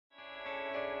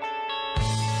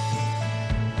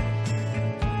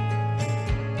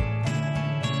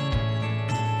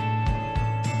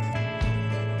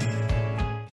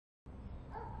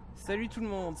Salut tout le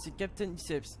monde, c'est Captain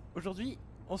Biceps. Aujourd'hui,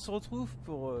 on se retrouve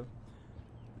pour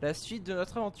la suite de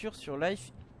notre aventure sur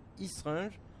Life is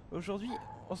Strange. Aujourd'hui,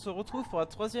 on se retrouve pour la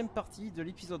troisième partie de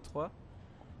l'épisode 3.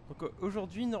 Donc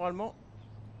aujourd'hui, normalement,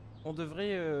 on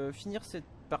devrait finir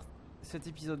cet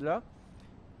épisode-là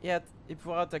et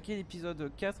pouvoir attaquer l'épisode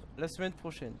 4 la semaine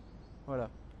prochaine. Voilà.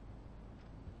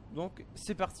 Donc,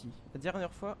 c'est parti. La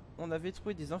dernière fois, on avait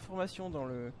trouvé des informations dans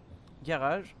le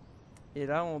garage. Et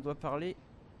là, on doit parler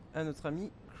à notre amie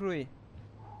Chloé.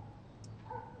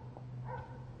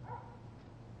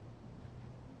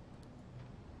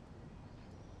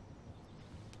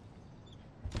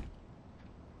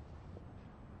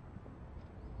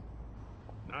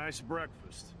 Nice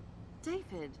breakfast.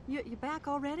 David, you back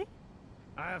already?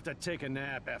 I have to take a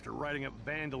nap after writing up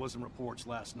vandalism reports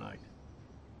last night.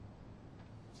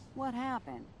 What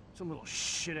happened? Some little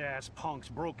shit-ass punks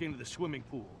broke into the swimming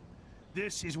pool.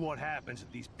 This is what happens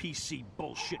at these PC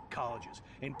bullshit colleges.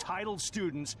 Entitled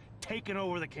students taking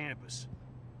over the campus.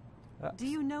 Do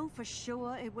you know for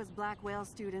sure it was Blackwell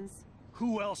students?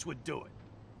 Who else would do it?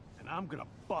 And I'm gonna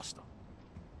bust them.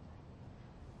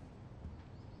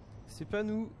 C'est pas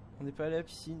nous. On n'est pas allé à la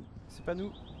piscine. C'est pas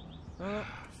nous. Ah.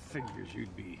 Figures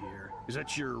you'd be here. Is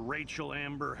that your Rachel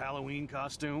Amber Halloween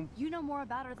costume? You know more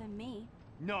about her than me.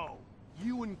 No.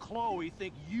 You and Chloe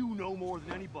think you know more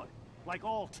than anybody. Like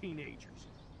all teenagers.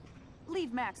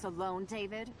 Leave Max alone,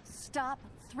 David. Stop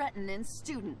threatening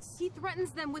students. He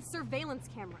threatens them with surveillance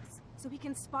cameras, so he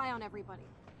can spy on everybody.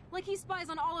 Like he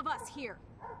spies on all of us here.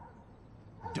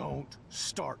 Don't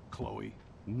start, Chloe.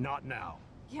 Not now.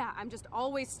 Yeah, I'm just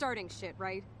always starting shit,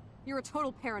 right? You're a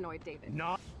total paranoid, David.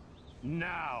 Not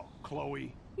now,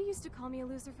 Chloe. You used to call me a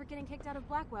loser for getting kicked out of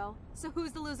Blackwell. So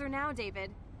who's the loser now, David?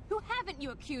 Who haven't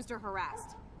you accused or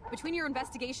harassed? Between your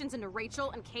investigations into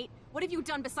Rachel and Kate, what have you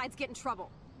done besides get in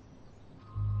trouble?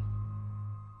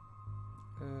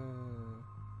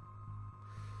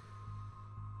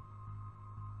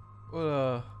 Oh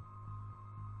là.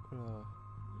 Oh là.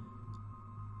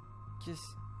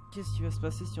 Qu'est-ce qui va se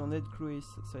passer si on aide Chloé?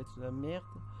 Ça va être la merde.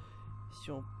 Si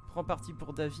on prend parti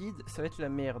pour David, ça va être la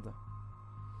merde.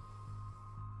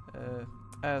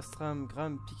 Astram,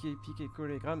 gramme, piqué,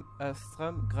 collé, gramme,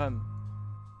 astram, gramme.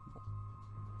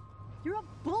 You're a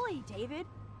bully, David.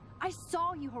 I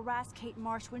saw you harass Kate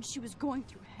Marsh when she was going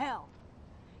through hell.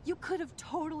 You could have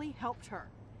totally helped her.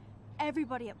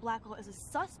 Everybody at Blackwell is a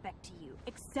suspect to you,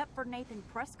 except for Nathan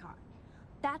Prescott.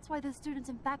 That's why the students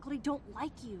and faculty don't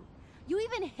like you. You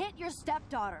even hit your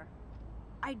stepdaughter.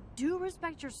 I do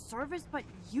respect your service, but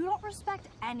you don't respect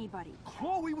anybody.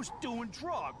 Chloe was doing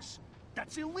drugs.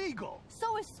 That's illegal.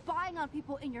 So is spying on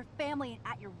people in your family and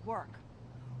at your work.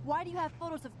 Why do you have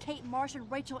photos of Kate Marsh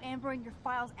and Rachel Amber in your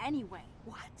files anyway?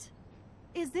 What?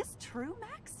 Is this true,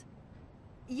 Max?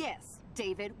 Yes,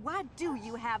 David. Why do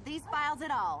you have these files at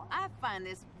all? I find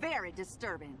this very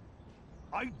disturbing.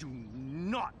 I do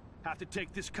not have to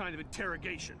take this kind of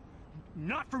interrogation.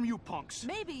 Not from you punks.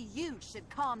 Maybe you should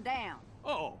calm down.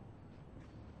 Oh.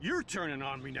 You're turning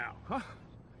on me now, huh?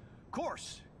 Of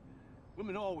course.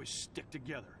 Women always stick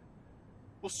together.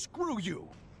 Well, screw you.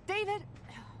 David,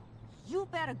 you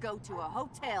better go to a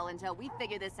hotel until we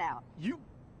figure this out. You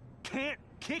can't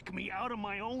kick me out of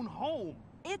my own home.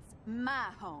 It's my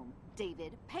home,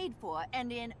 David. Paid for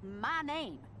and in my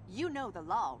name. You know the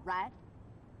law, right?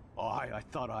 Oh, I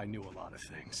thought I knew a lot of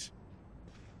things.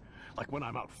 Like when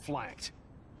I'm outflanked.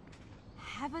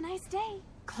 Have a nice day.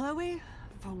 Chloe,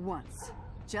 for once,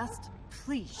 just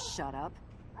please shut up.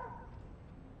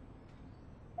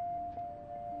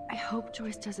 I hope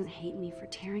Joyce doesn't hate me for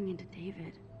tearing into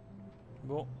David.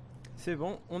 Bon, c'est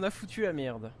bon, on a foutu la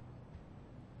merde.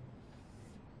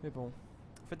 Mais bon,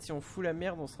 en fait si on fout la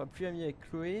merde, on sera plus amis avec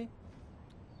Chloé.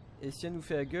 Et si elle nous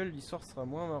fait la gueule, l'histoire sera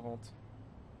moins marrante.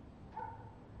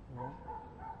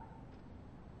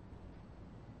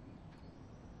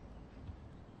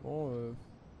 Bon.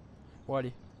 Bon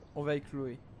allez, on va avec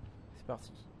Chloé. C'est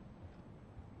parti.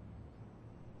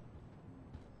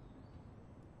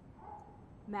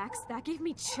 Max, that gave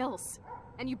me chills.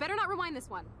 And you better not rewind this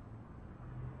one.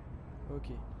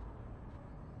 Ok.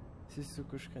 C'est ce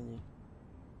que je craignais.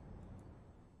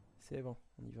 C'est bon,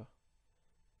 on y va.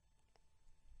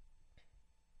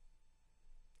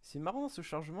 C'est marrant ce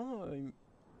chargement.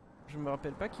 Je me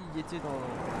rappelle pas qu'il y était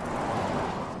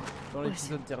dans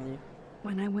l'épisode dernier.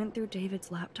 When I went through David's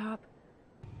laptop,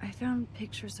 I found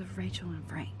pictures of Rachel and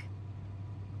Frank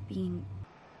being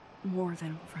more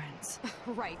than friends.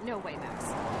 Right, no way,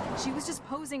 Max. She was just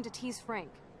posing to tease Frank.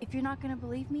 If you're not gonna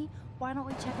believe me, why don't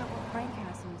we check out what Frank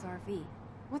has in his RV?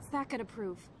 What's that gonna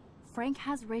prove? Frank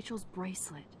has Rachel's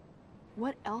bracelet.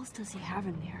 What else does he have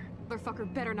in there?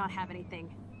 Motherfucker better not have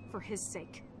anything. For his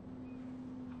sake.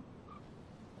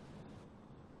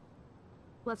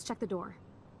 Let's check the door.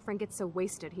 Frank gets so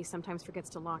wasted, he sometimes forgets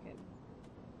to lock it.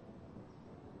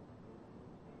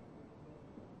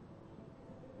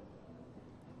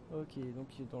 Ok, donc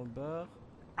il est dans le bar.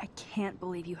 I can't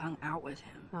believe you hung out with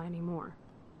him. Not anymore.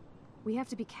 We have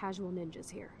to be casual ninjas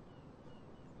here.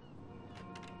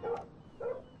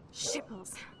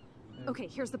 Shitballs. Okay,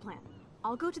 here's the plan.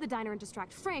 I'll go to the diner and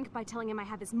distract Frank by telling him I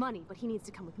have his money, but he needs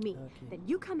to come with me. Okay. Then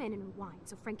you come in and rewind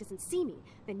so Frank doesn't see me.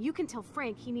 Then you can tell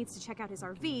Frank he needs to check out his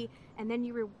RV, and then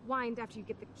you rewind after you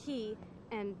get the key,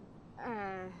 and...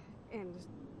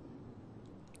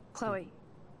 Chloe,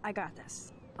 I got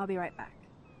this. I'll be right back.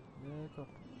 D'accord.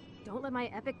 Don't let my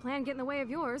epic plan get in the way of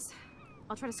yours.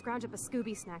 I'll try to scrounge up a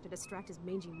Scooby snack to distract his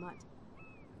mangy mutt.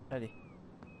 Allez.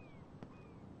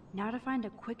 Now to find a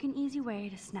quick and easy way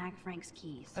to snag Frank's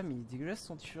keys. Ah mais il est dégueulasse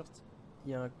son t-shirt.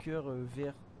 Il y a un cœur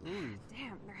vert.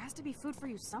 Damn, there has to be food for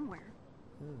you somewhere.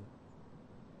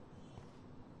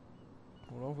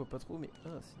 Bon là on voit pas trop mais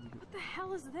ah c'est dégueu. What the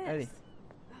hell is this? Allez.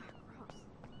 Ugh, gross.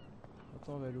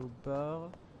 Attends on va aller au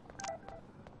bar.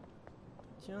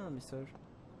 Tiens un message.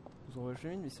 Vous envoie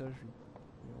jamais de message lui.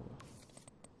 Mais on va.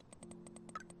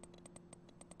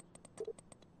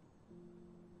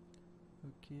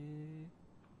 Ok.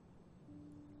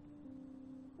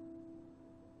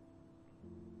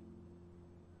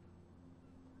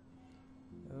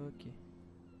 Ok.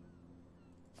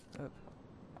 Hop.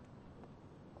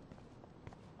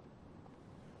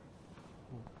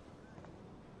 Bon.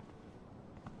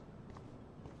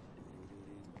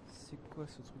 C'est quoi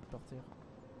ce truc par terre?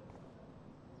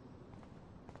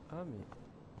 Ah mais...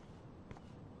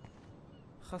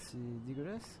 Ah c'est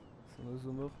dégueulasse. C'est un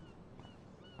oiseau mort.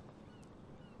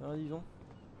 Ah dis donc.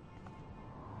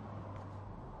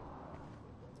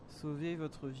 Sauvez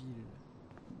votre ville.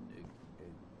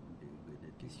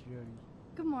 Qu'est-ce qu'il a lui?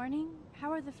 Good morning.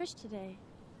 How are the fish today?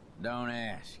 Don't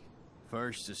ask.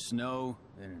 First the snow,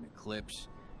 then an eclipse.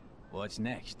 What's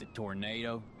next? A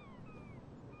tornado?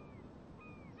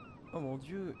 Oh mon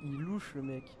dieu, il louche le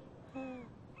mec.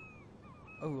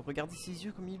 Oh, regardez ses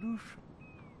yeux comme il louche.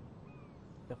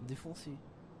 Il a l'air défoncé.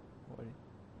 Bon allez.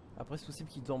 Après c'est possible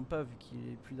qu'il dorme pas vu qu'il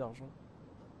ait plus d'argent.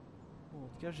 Bon, en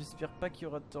tout cas j'espère pas qu'il y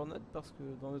aura de tornade parce que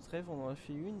dans notre rêve on en a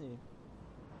fait une et...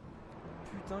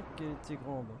 Putain qu'elle était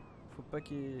grande. Faut pas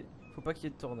qu'il y ait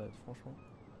de tornade franchement.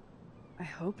 I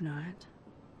hope not.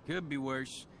 Could be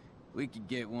worse. We could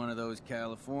get one of those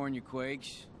California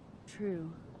quakes.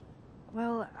 True.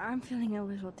 Well, I'm feeling a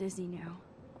little dizzy now.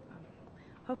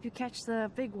 Hope you catch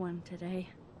the big one today.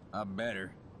 I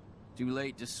better. Too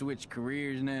late to switch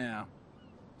careers now.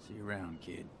 See you around,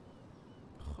 kid.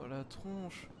 Oh la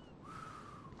tronche.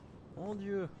 Mon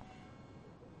dieu.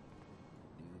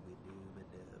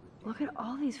 Look at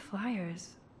all these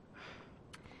flyers.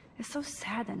 It's so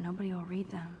sad that nobody will read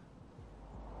them.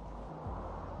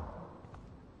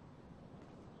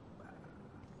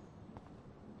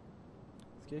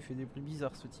 Parce qu'il fait des bruits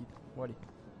bizarres ce type. Bon allez,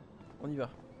 on y va.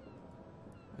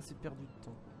 Assez perdu de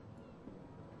temps.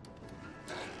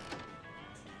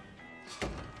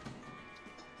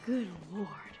 Good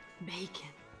Lord,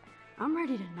 bacon. I'm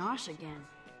ready to nosh again.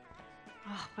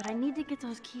 Oh, but I need to get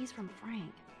those keys from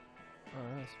Frank. Ah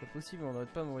là, c'est pas possible, on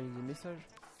n'arrête pas d'envoyer des messages.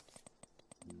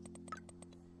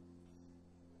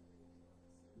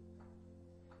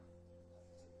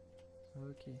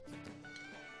 Ok.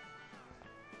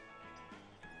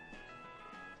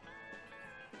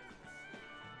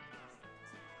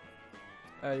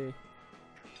 Allez.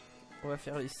 On va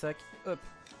faire les sacs. Hop.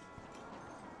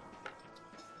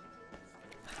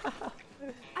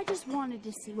 I just wanted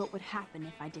to see what would happen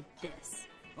if I did this.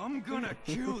 I'm gonna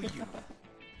kill you.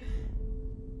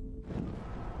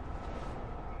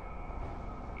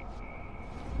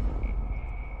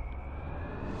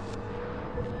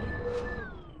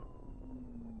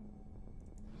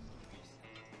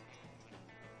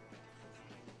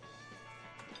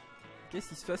 Qu'est-ce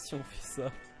qui se passe si on fait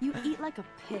ça? You eat like a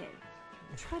pig.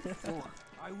 Try the floor.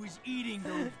 I was eating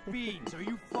those beans. Are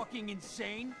you fucking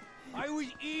insane? I was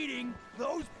eating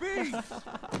those beans.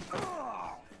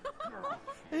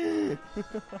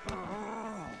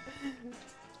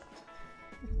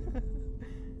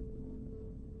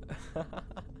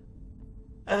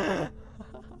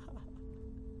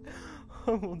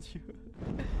 Oh mon dieu.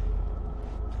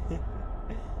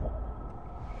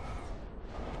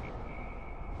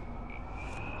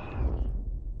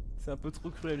 C'est un peu trop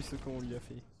cruel ce qu'on lui a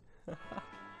fait.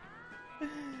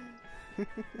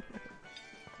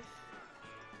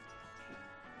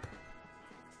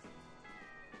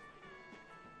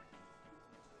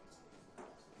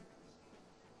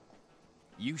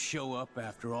 You show up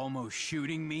after almost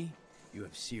shooting me? You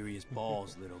have serious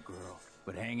balls, little girl.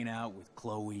 But hanging out with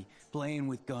Chloe, playing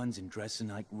with guns and dressing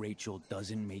like Rachel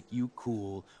doesn't make you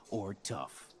cool or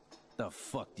tough. The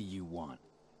fuck do you want?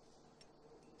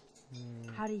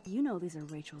 How do you know these are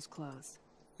Rachel's clothes?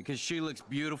 Because she looks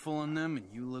beautiful in them and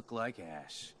you look like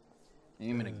ass.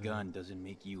 Aiming a gun doesn't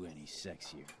make you any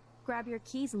sexier. Grab your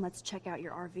keys and let's check out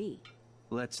your RV.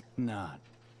 Let's not.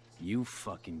 You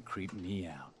fucking creep me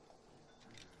out.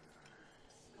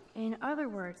 In other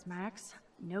words, Max,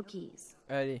 no keys.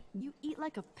 Allez. You eat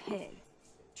like a pig.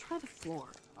 Try the floor.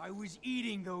 I was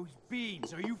eating those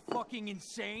beans. Are you fucking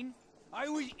insane? I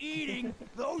was eating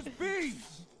those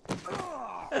beans!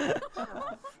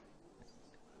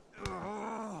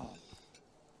 Non.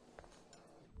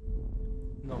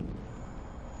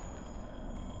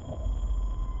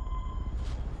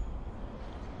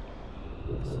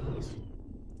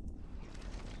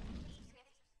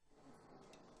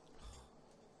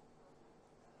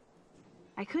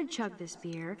 I could chug this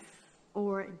beer,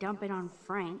 or dump it on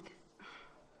Frank.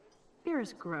 Beer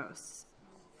is gross.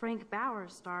 Frank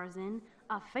Bowers stars in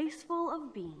A Face Full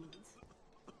of Beans.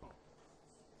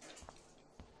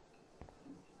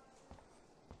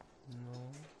 Non.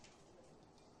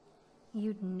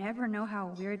 You'd never know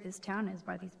how weird this town is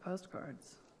by these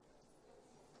postcards.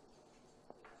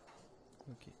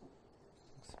 Ok.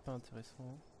 Donc c'est pas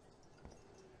intéressant.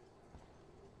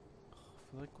 Oh,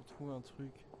 faudrait qu'on trouve un truc.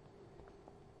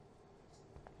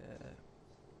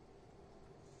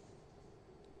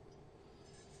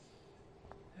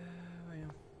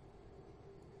 Voyons.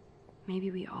 Maybe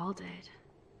we all did.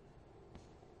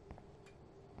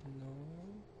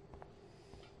 Non.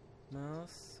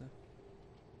 Mince.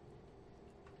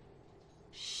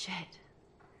 Shit.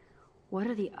 What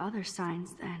are the other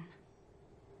signs then?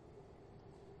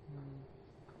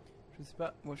 Je sais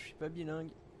pas, moi je suis pas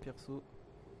bilingue, perso.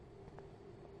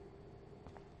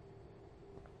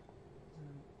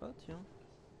 Ah tiens.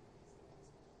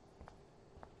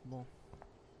 Bon.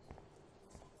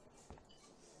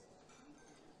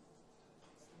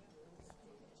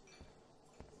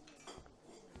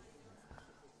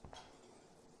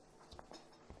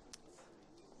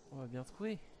 On va bien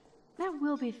trouver. That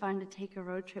will be fun to take a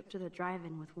road trip to the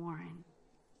drive-in with Warren.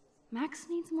 Max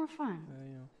needs more fun.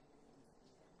 Rien.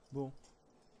 Bon.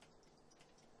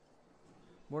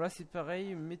 Bon là c'est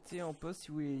pareil, mettez en pause si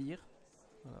vous voulez lire.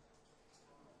 Voilà.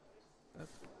 Hop.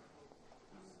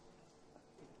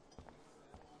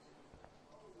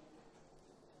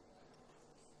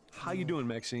 How you doing,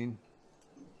 Maxine?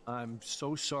 I'm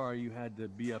so sorry you had to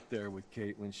be up there with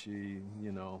Kate when she,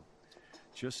 you know,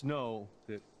 just know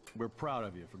that we're proud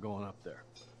of you for going up there.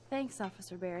 Thanks,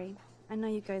 Officer Barry. I know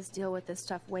you guys deal with this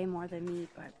stuff way more than me,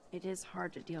 but it is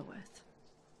hard to deal with.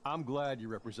 I'm glad you're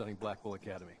representing Blackpool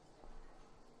Academy.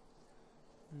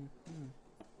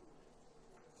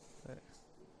 Ouais.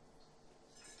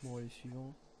 Bon, les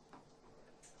suivants.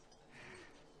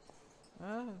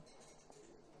 Ah.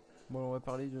 Bon, on va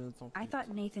parler de notre I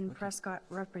thought Nathan Prescott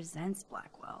represents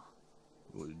Blackwell.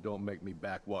 Well, don't make me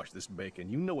backwash this bacon.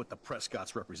 You know what the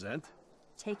Prescotts represent.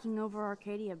 Taking over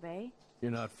Arcadia Bay? You're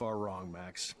not far wrong,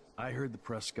 Max. I heard the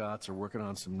Prescotts are working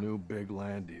on some new big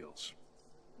land deals.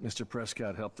 Mr.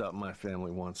 Prescott helped out my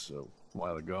family once a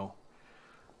while ago,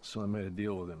 so I made a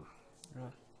deal with him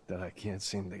that I can't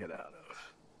seem to get out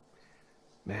of.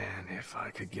 Man, if I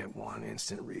could get one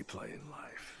instant replay in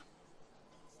life.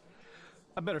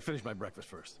 I better finish my breakfast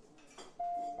first.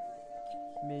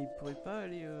 Mais il pourrait pas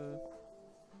aller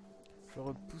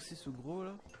genre pousser ce gros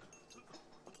là.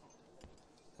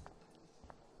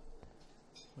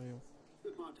 Voyons.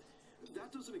 But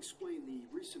that doesn't explain the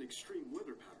recent extreme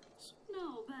weather patterns.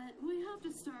 No, but we have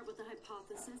to start with the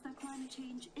hypothesis that climate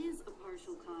change is a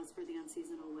partial cause for the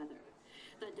unseasonal weather.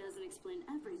 That doesn't explain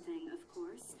everything, of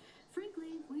course.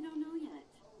 Frankly, we don't know yet.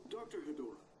 Dr.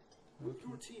 Hedora, will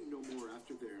your team know more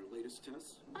after their latest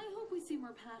tests? I hope we see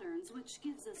more patterns, which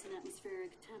gives us an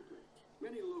atmospheric template.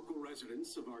 Many local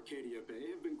residents of Arcadia Bay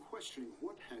have been questioning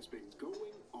what has been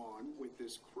going on with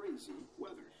this crazy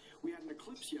weather. We had an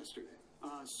eclipse yesterday,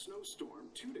 a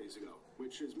snowstorm 2 days ago,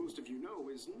 which, as most of you know,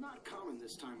 is not common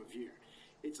this time of year.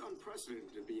 It's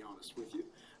unprecedented, to be honest with you.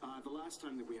 The last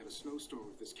time that we had a snowstorm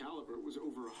of this caliber was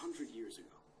over 100 years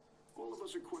ago. All of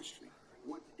us are questioning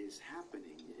what is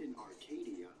happening in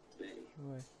Arcadia Bay.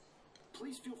 Ouais.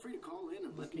 Please feel free to call in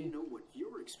and let me know what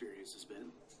your experience has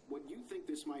been. What you think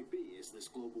this might be. Is this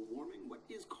global warming? What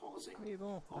is causing Oui,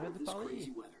 bon, all arrête of de this parler.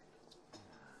 crazy weather?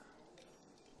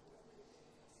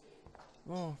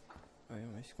 Bon,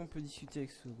 voyons, est-ce qu'on peut discuter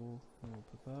avec ce gros? Non, on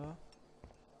peut pas.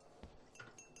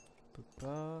 On peut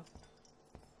pas. On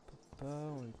peut pas,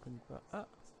 on les connaît pas. Ah.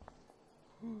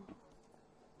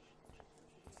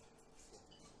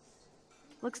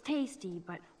 Looks tasty,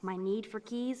 but my need for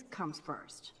keys comes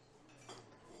first.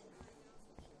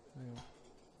 Voyons.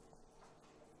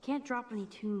 Can't drop any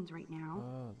tunes right now.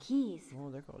 Ah. Keys.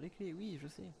 Bon d'accord, les clés, oui, je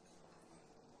sais.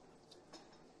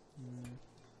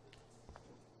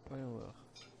 Voyons voir.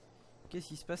 Qu'est-ce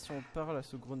qui se passe si on parle à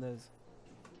ce gros naze?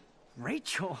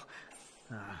 Rachel?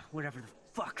 Whatever the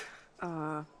fuck.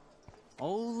 Oh,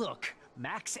 look.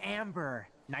 Max Amber.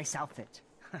 Nice outfit.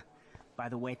 By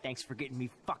the way, thanks for getting me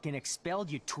fucking expelled,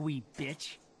 you twee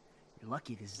bitch. You're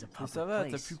lucky this is a Mais public ça va, t'as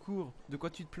place. plus cours. De quoi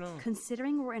tu te plains?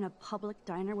 Considering we're in a public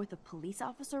diner with a police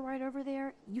officer right over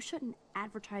there, you shouldn't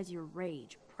advertise your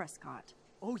rage, Prescott.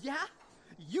 Oh, yeah?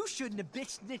 You shouldn't have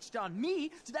bitch snitched on me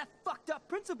to that fucked up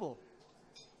principal.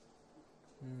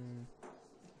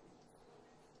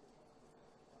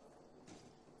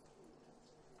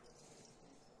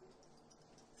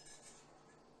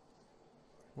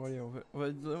 Bon allez, on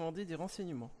va demander des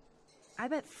renseignements. I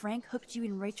bet Frank hooked you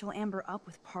and Rachel Amber up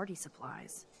with party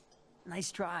supplies.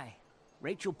 Nice try.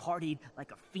 Rachel partied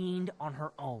like a fiend on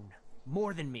her own.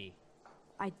 More than me.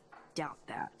 I doubt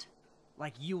that.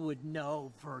 Like you would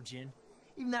know, virgin.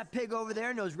 Even that pig over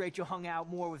there knows Rachel hung out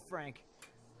more with Frank.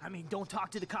 I mean, don't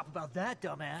talk to the cop about that,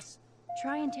 dumbass.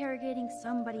 Try interrogating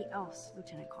somebody else,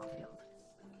 Lieutenant Caulfield.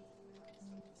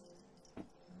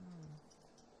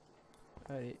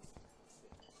 Allez.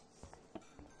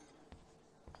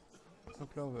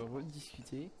 Donc là on va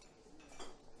rediscuter.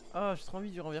 Ah, j'ai trop envie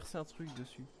de lui renverser un truc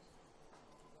dessus.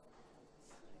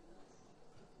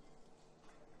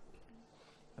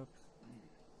 Hop.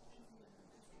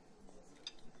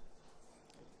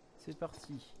 C'est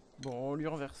parti. Bon, on lui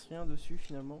renverse rien dessus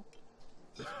finalement.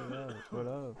 Parce que là,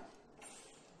 voilà.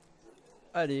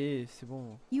 Allez, c'est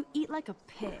bon. You eat like a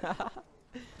pig.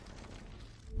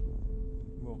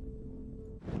 Bon.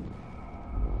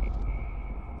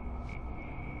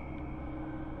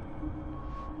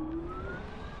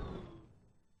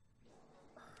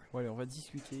 Bon allez, on va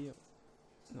discuter.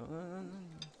 Non, non, non, non.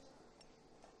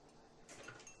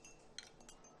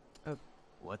 Hop.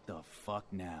 What the fuck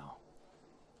now?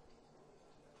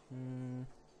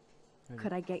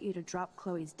 Could I get you to drop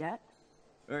Chloe's debt?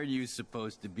 Are you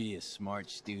supposed to be a smart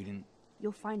student?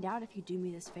 You'll find out if you do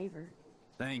me this favor.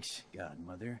 Thanks,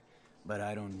 Godmother, but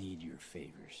I don't need your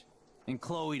favors. And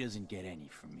Chloe doesn't get any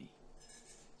from me.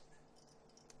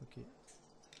 Ok.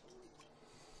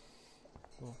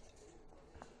 Bon.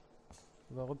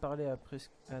 On va reparler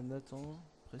à Nathan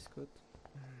Prescott.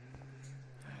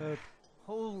 Hop.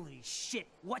 Holy shit,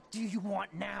 what do you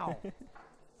want now?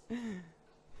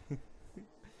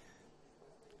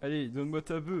 Allez, donne-moi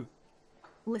ta bœuf.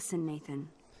 Listen, Nathan.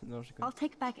 Non, j'ai I'll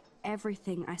take back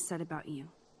everything I said about you.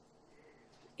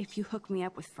 If you hook me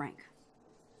up with Frank.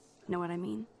 Know what I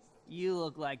mean? You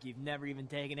look like you've never even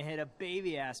taken a hit of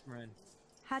baby aspirin.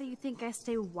 How do you think I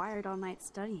stay wired all night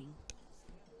studying?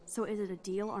 So is it a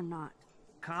deal or not?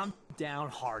 Calm down,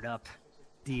 hard up.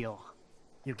 Deal.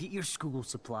 You'll get your school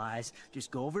supplies, just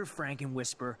go over to Frank and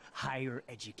whisper, higher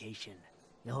education.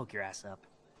 He'll hook your ass up.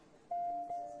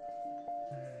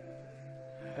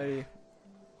 Allez.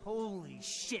 Holy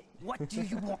shit, what do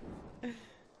you want?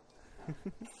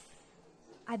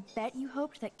 I bet you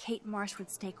hoped that Kate Marsh would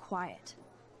stay quiet.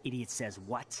 Idiot says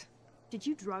what? Did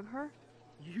you drug her?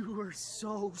 You are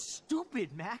so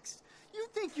stupid, Max. You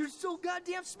think you're so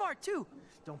goddamn smart, too.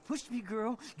 Don't push me,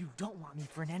 girl. You don't want me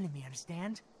for an enemy,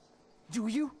 understand? Do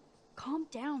you? Calm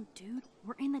down, dude.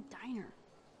 We're in a diner.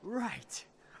 Right.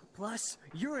 Plus,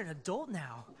 you're an adult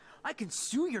now. I can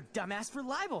sue your dumbass for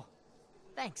libel.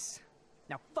 Thanks.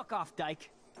 Now fuck off, Dyke.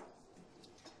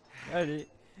 Allez.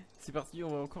 C'est parti, on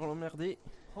va encore l'emmerder.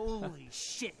 Holy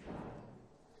shit.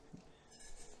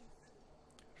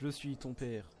 Je suis ton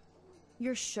père.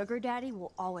 Your sugar daddy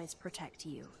will always protect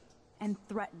you. And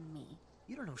threaten me.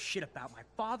 You don't know shit about my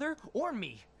father or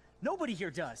me. Nobody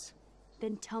here does.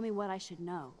 Then tell me what I should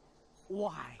know.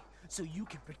 Why? So you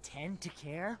can pretend to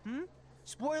care, hmm?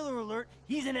 Spoiler alert,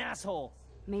 he's an asshole.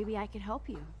 Maybe I could help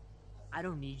you. I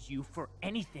don't need you for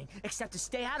anything except to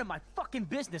stay out of my fucking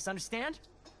business, understand?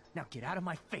 Now get out of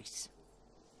my face.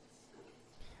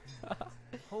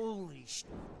 Holy shit.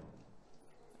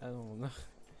 Ah non, non.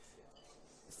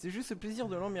 C'est juste le plaisir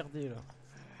de l'emmerder là.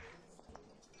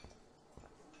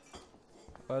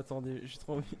 Oh, attendez, j'ai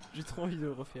trop envie de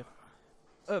le refaire.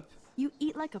 Hop. You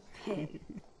eat like a pig.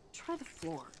 Try the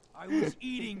floor. I was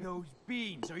eating those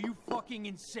beans. Are you fucking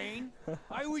insane?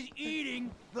 I was eating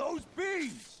those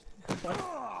beans!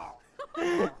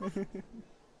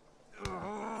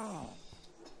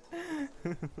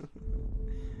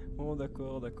 Bon,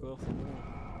 d'accord, c'est bon.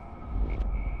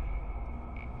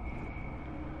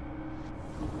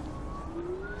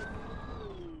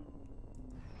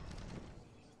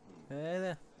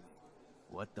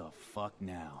 what the fuck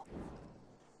now?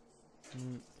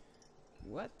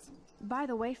 What? By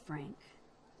the way, Frank,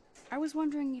 I was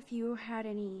wondering if you had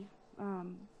any,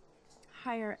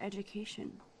 higher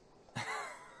education.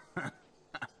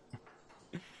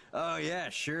 Oh yeah,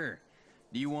 sure.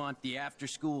 Do you want the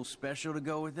after-school special to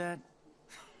go with that?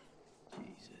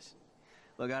 Jesus.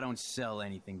 Look, I don't sell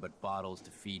anything but bottles to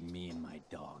feed me and my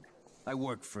dog. I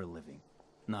work for a living.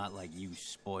 Not like you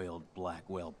spoiled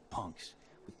Blackwell punks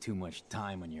with too much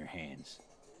time on your hands.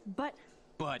 But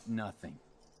Nothing.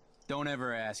 Don't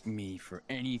ever ask me for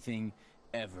anything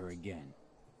ever again.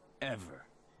 Ever.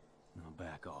 Now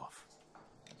back off.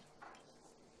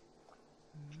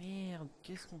 Merde,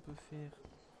 qu'est-ce qu'on peut faire?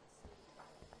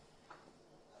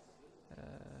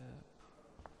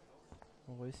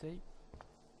 On réessaye.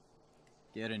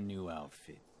 Get a new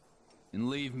outfit. And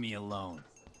leave me alone.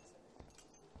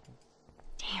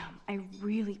 damn, I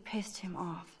really pissed him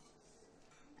off.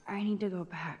 I need to go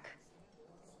back.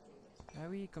 Ah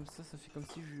oui, comme ça fait comme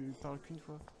si je lui parle qu'une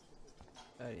fois.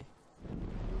 Allez.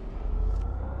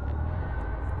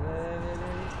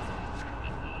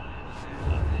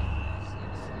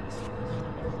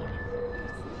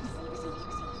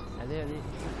 Allez, allez.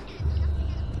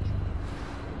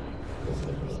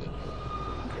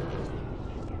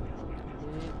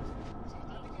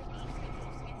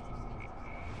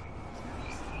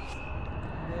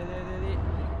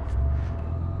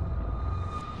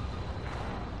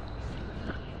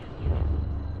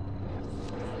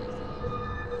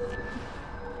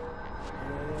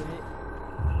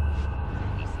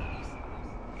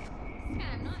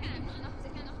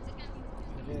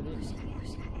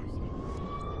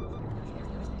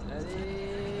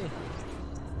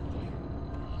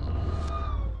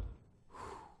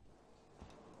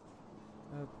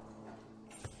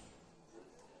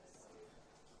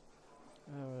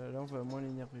 Là on va moins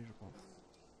l'énerver je pense.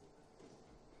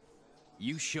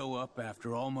 You show up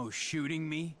after almost shooting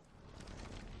me?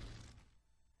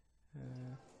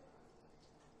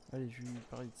 Allez, je vais lui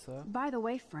parler de ça. By the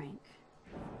way, Frank.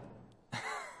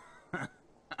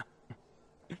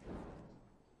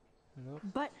 Alors?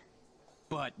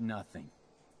 But nothing.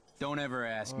 Don't ever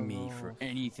ask me non, for c'est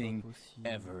anything pas possible.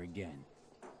 ever again.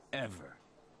 Ever.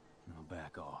 Now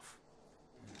back off.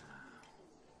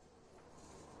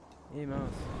 Eh mince.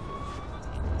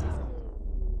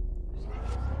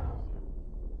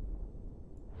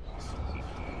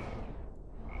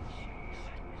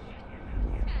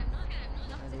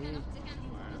 Allez.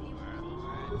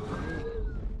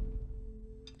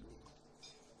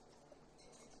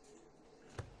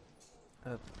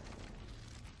 Hop.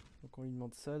 Donc on lui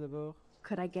demande ça d'abord.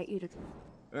 Could I get you to...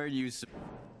 Are you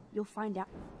You'll find out.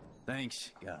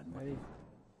 Thanks, God. Allez.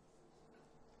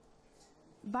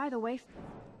 By the way...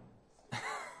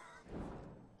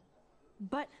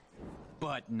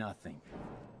 But nothing.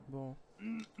 Bon.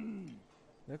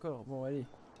 D'accord, bon allez.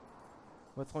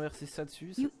 On va traverser ça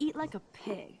dessus. You eat like a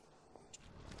pig.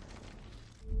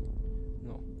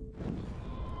 Non.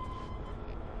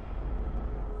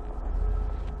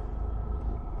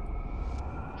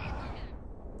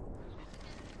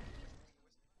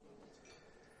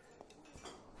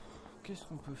 Qu'est-ce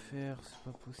qu'on peut faire? C'est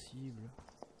pas possible.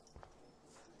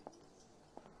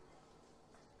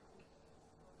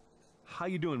 How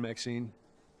you doing, Maxine?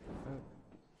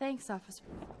 Thanks, officer.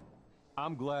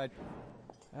 I'm glad.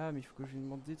 Ah, mais il faut que je lui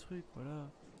demande des trucs, voilà.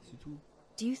 C'est tout.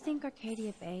 Do you think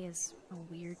Arcadia Bay is a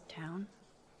weird town?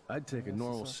 I'd take a Yeah,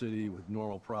 normal so. city with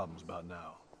normal problems about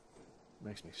now.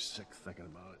 Makes me sick thinking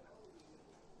about it.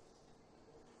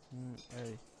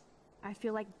 Allez. I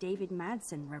feel like David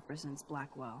Madsen represents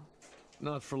Blackwell.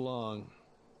 Not for long.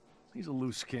 He's a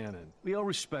loose cannon. We all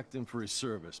respect him for his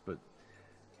service, but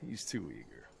he's too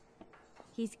eager.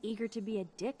 He's eager to be a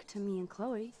dick to me and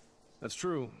Chloe. That's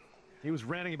true. He was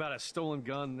ranting about a stolen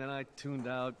gun, then I tuned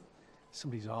out.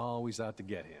 Somebody's always out to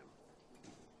get him.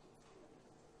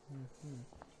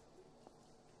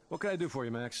 What can I do for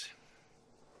you, Max?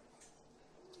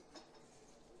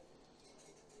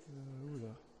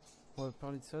 Oula. On va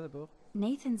parler de ça d'abord.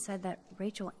 Nathan said that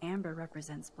Rachel Amber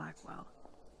represents Blackwell.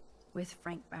 With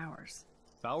Frank Bowers.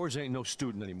 Bowers ain't no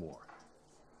student anymore.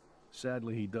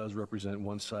 Sadly, he does represent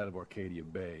one side of Arcadia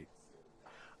Bay.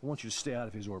 I want you to stay out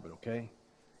of his orbit, okay?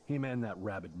 Him and that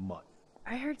rabid mutt.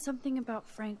 I heard something about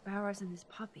Frank Bowers and his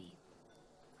puppy.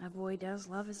 My boy does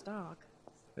love his dog.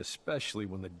 Especially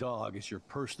when the dog is your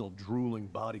personal drooling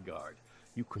bodyguard.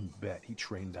 You can bet he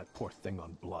trained that poor thing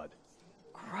on blood.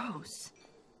 Gross.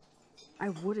 I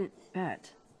wouldn't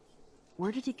bet.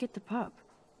 Where did he get the pup?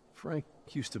 Frank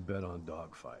used to bet on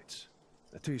dog fights.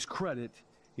 Now, to his credit,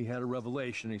 he had a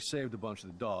revelation. He saved a bunch of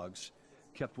the dogs,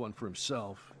 kept one for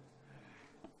himself.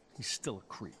 He's still a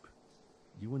creep.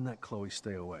 You and that Chloe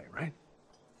stay away, right?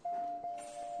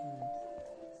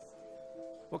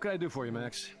 What can I do for you,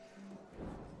 Max?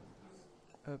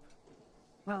 Hop.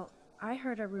 Well, I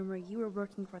heard a rumor you were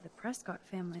working for the Prescott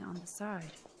family on the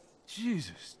side.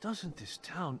 Jesus, doesn't this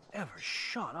town ever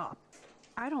shut up?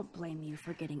 I don't blame you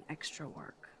for getting extra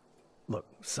work. Look,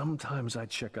 sometimes I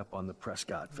check up on the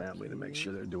Prescott family to make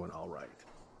sure they're doing all right.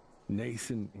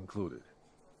 Nathan included.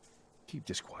 Keep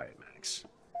this quiet, Max.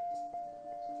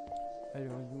 Allez,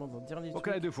 on lui demande un dernier What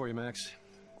truc. can I do for you, Max?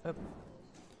 Hop.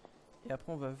 Et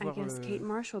après, on va I voir guess le... Kate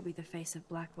Marsh will be the face of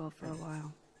Blackwell for a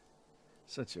while.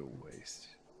 Such a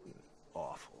waste.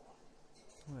 Awful.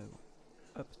 Ouais, bon.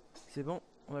 Hop. C'est bon,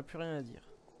 on n'a plus rien à dire.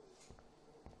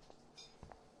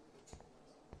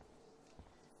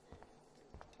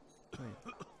 Ouais,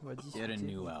 on va discuter. Get a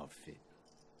new outfit.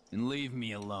 And leave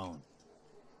me alone.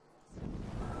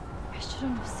 I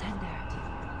shouldn't have said that.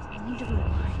 I need to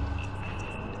rewind.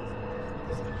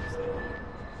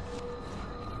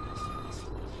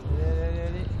 Allez, allez, allez,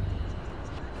 allez.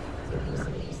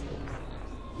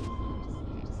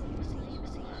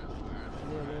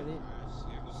 Allez, allez, allez.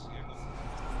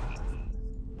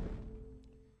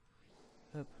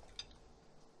 Hop.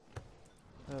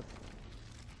 Hop.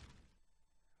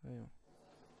 Voyons.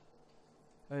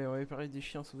 Allez, on va parler des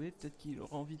chiens sauvés. Peut-être qu'il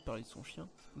aura envie de parler de son chien,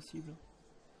 c'est possible.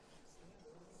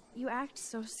 You act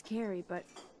so scary, but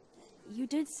you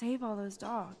did save all those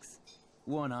dogs.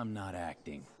 One, I'm not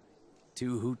acting.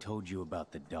 Two, who told you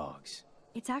about the dogs?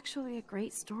 It's actually a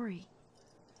great story.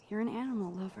 You're an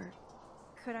animal lover.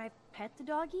 Could I pet the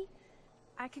doggy?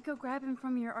 I could go grab him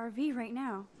from your RV right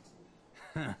now.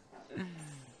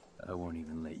 I won't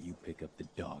even let you pick up the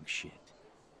dog shit.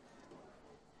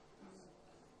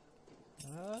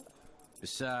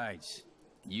 Besides,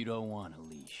 you don't want a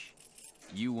leash.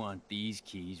 You want these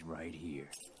keys right here.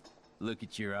 Look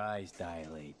at your eyes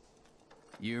dilate.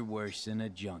 You're worse than a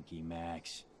junkie,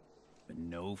 Max. But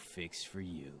no fix for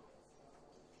you.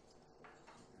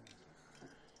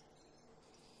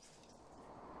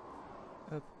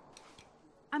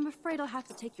 I'm afraid I'll have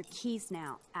to take your keys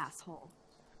now, asshole.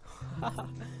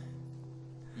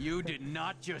 You did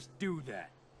not just do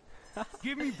that.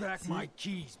 Give me back my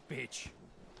keys, bitch.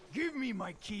 Give me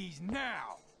my keys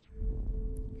now.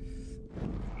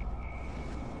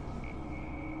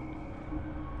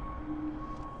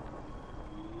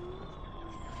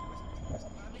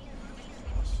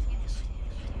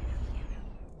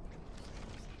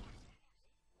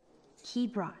 Key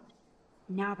brought.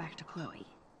 Now back to Chloe.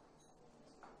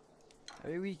 Ah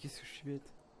mais oui, qu'est-ce que je suis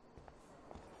bête.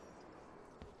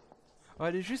 Oh,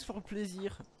 allez, juste pour le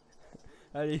plaisir.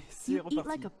 Allez, c'est You eat reparti.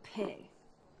 like a pig.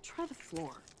 Try the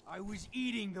floor. I was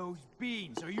eating those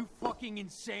beans. Are you fucking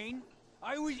insane?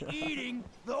 I was eating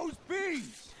those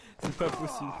beans. C'est pas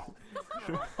possible.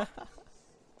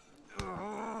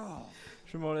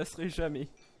 Je m'en lasserai jamais.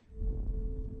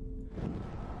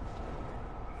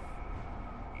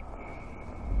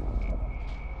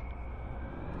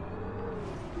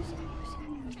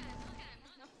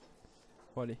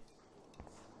 Bon allez.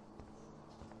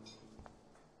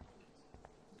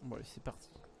 Bon allez, c'est parti.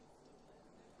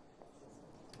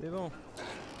 C'est bon.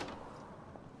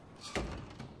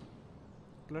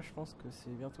 Donc là je pense que c'est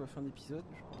bientôt la fin d'épisode,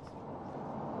 je pense.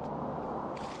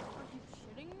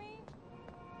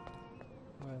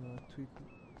 Ouais, non, tous les coups.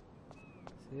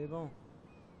 C'est bon.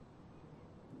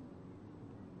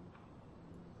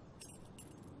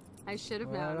 I should have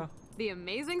Voilà. known. The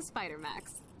amazing Spider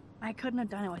Max. I couldn't have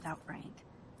done it without Frank.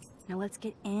 Now let's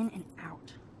get in and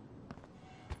out.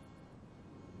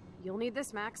 You'll need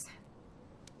this, Max.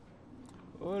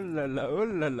 Oh là là, oh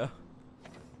là là.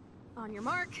 On your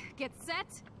mark, get set,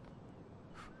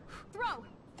 throw!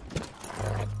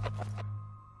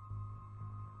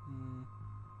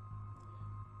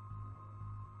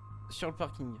 Sur le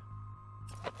parking.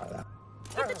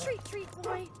 Get the treat,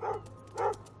 boy.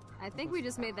 I think we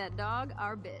just made that dog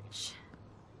our bitch.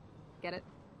 Get it?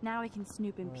 Now we can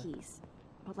snoop in peace.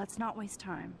 But let's not waste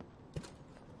time.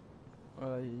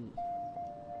 Voilà,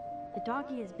 The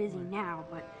doggy is busy now,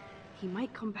 but he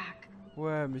might come back.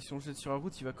 Ouais, mais si on le jette sur la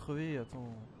route, il va crever.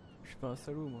 Attends, je suis pas un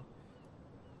salaud, moi.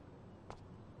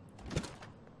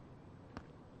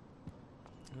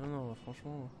 Non, non,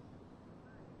 franchement.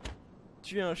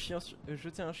 Tuer un chien,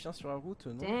 jeter un chien sur la route,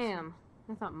 non. Damn,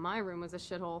 I thought my room was a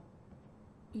shithole.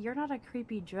 You're not a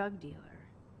creepy drug dealer.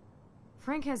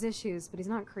 Frank has issues, but he's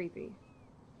not creepy.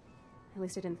 At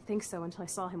least I didn't think so until I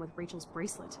saw him with Rachel's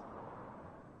bracelet.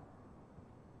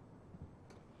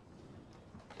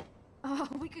 Oh,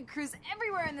 we could cruise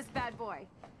everywhere in this bad boy.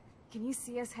 Can you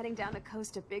see us heading down the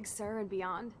coast to Big Sur and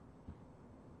beyond?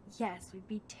 yes, we'd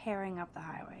be tearing up the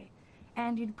highway.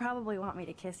 And you'd probably want me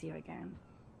to kiss you again.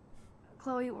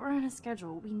 Chloe, we're on a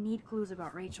schedule. We need clues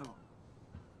about Rachel.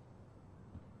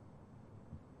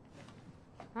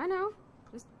 I know.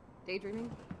 Just daydreaming.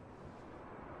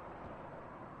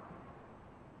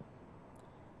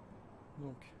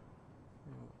 Donc.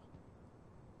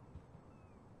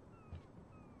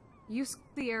 You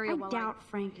scout the area I while doubt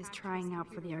Frank is trying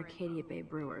out for the Arcadia Bay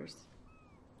Brewers.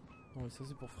 Non, mais ça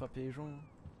c'est pour frapper les gens. Hein.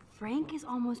 Frank is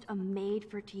almost a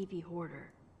made-for-TV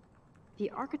hoarder.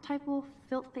 The archetypal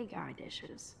filthy guy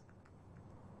dishes.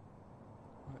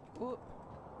 Ouais. Oh.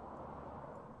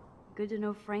 Good to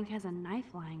know Frank has a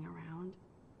knife lying around.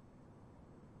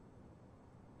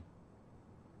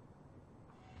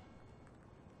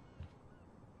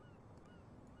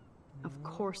 Of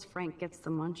course Frank gets the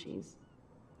munchies.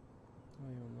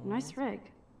 Voyons, Nice rig.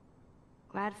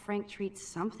 Glad Frank treats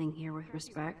something here with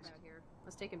respect.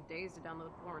 Must take him days to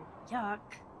download porn. Yuck.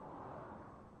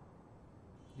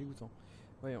 Dégoûtant.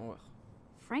 Voyons voir.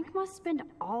 Frank must spend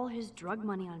all his drug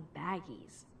money on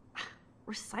baggies.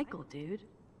 Recycle, dude.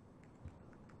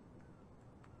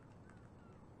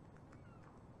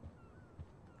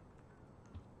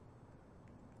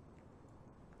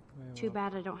 Voyons Too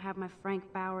voir. bad I don't have my Frank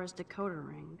Bowers decoder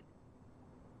ring.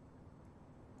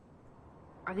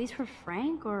 Are these for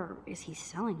Frank, or is he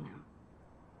selling them?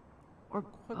 Or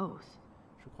both?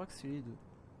 Je crois que c'est les deux.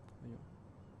 Voyons.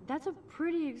 That's a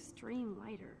pretty extreme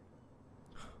lighter.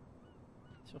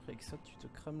 Sûr qu'avec ça tu te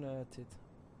crames la tête.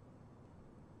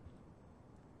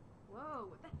 Whoa,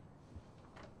 what the?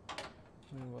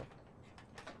 Voyons voir.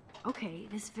 Okay,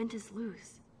 this vent is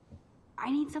loose.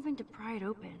 I need something to pry it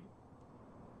open.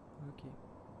 Ok.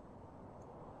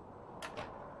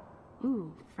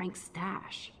 Ooh, Frank's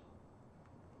stash.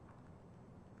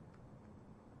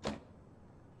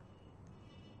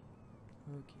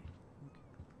 Ok.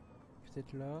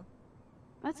 Peut-être là.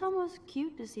 That's almost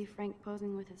cute to see Frank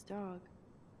posing with his dog.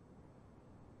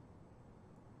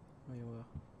 Voyons voir.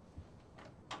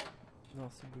 Non,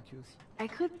 c'est bloqué aussi. I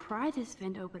could pry this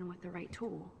vent open with the right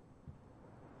tool.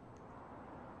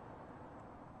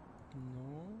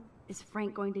 Non. Is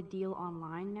Frank going to deal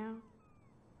online now?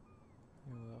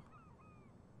 Voyons voir.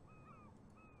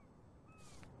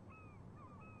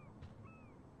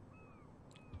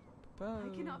 Pas, I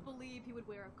cannot believe he would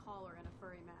wear a collar and a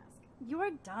furry mask.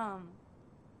 You're dumb.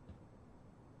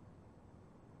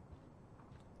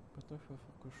 Maintenant, il va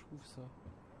falloir que je trouve ça.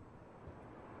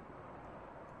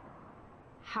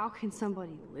 How can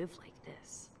somebody live like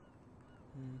this?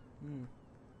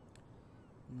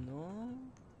 Non.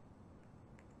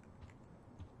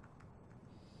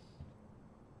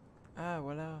 Ah,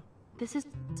 voilà. This is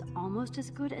almost as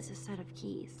good as a set of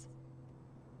keys.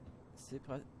 C'est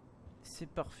parfait.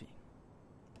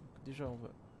 Donc, déjà, on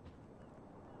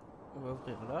va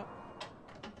ouvrir là.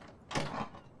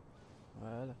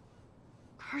 Voilà.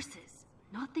 Curses!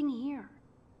 Nothing here.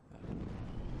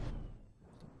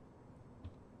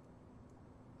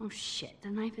 Oh shit, the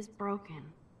knife is broken.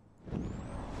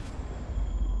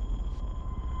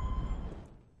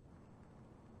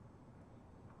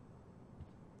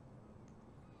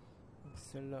 Donc,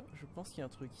 celle-là, je pense qu'il y a un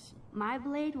truc ici. My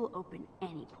blade will open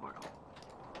any portal.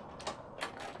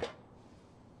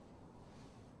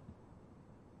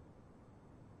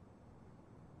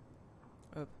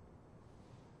 Hop.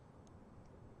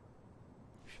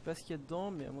 Je sais pas ce qu'il y a dedans,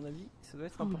 mais à mon avis, ça doit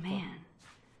être Oh important. man,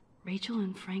 Rachel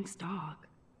and Frank's dog.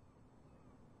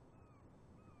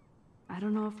 I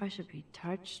don't know if I should be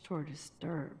touched or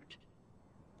disturbed.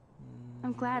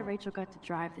 I'm glad Rachel got to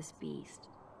drive this beast.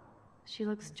 She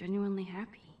looks genuinely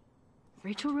happy.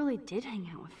 Rachel really did hang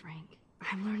out with Frank.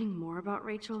 I'm learning more about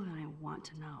Rachel than I want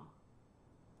to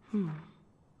know.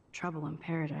 Trouble in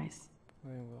paradise.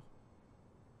 Voyons voir.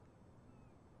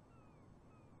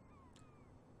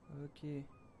 Ok.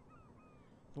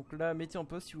 Donc là, mettez en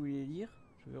pause si vous voulez lire.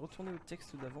 Je vais retourner au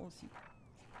texte d'avant aussi.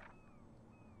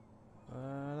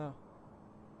 Voilà.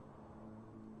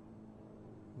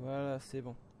 Voilà, c'est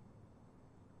bon.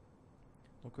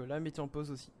 Donc là, mettez en pause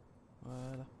aussi.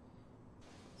 Voilà.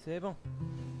 C'est bon.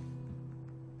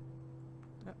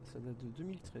 Ah, ça date de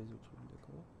 2013 au truc,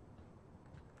 d'accord.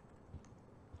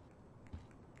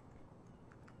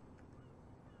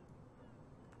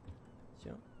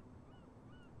 Tiens.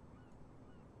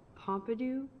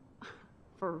 Pompidou?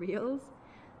 For reals?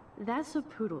 That's a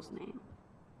poodle's name.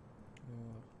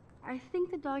 I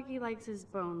think the doggy likes his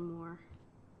bone more.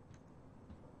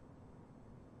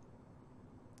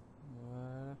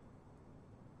 Voilà.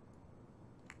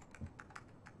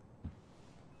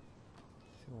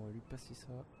 C'est bon, on va lui passer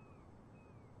ça.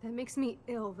 That makes me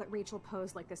ill that Rachel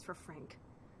posed like this for Frank.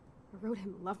 I wrote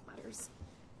him love letters.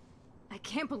 I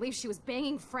can't believe she was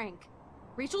banging Frank.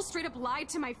 Rachel straight up lied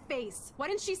to my face. Why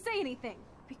didn't she say anything?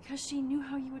 Because she knew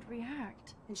how you would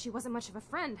react. And she wasn't much of a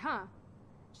friend, huh?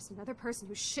 Just another person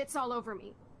who shits all over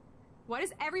me. Why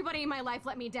does everybody in my life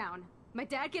let me down? My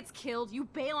dad gets killed, you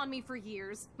bail on me for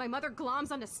years, my mother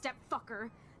gloms onto stepfucker,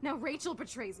 now Rachel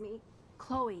betrays me.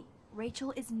 Chloe,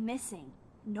 Rachel is missing.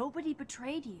 Nobody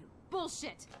betrayed you.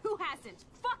 Bullshit! Who hasn't?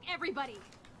 Fuck everybody!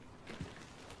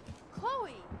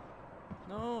 Chloe!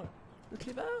 Non, le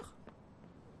clébard.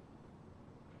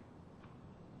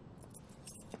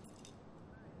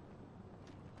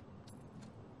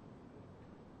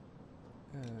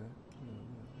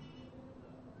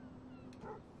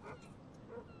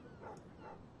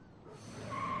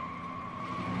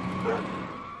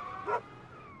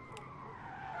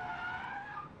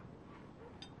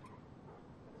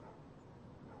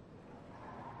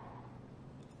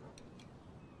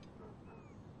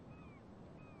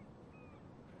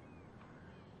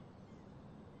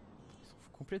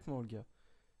 Complètement le gars.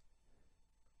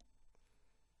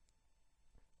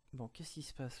 Bon, qu'est-ce qui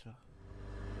se passe là?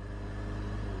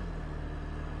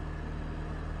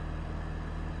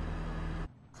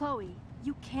 Chloe,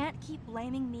 you can't keep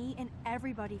blaming me and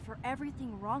everybody for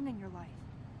everything wrong in your life.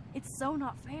 It's so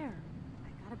not fair.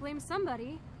 I gotta blame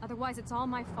somebody, otherwise it's all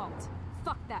my fault.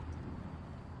 Fuck that.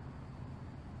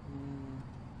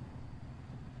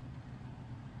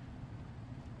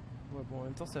 Ouais, bon, en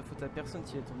même temps, c'est la faute à personne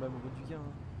si elle tombe amoureuse du gars.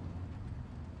 Hein.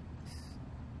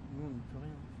 Nous, on n'y peut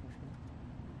rien, franchement.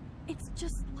 It's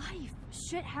just life.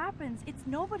 Shit happens. It's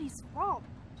nobody's fault.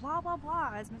 Blah, blah,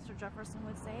 blah, as Mr. Jefferson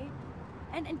would say.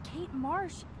 And Kate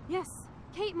Marsh... Yes,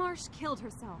 Kate Marsh killed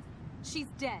herself. She's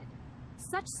dead.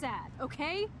 Such sad,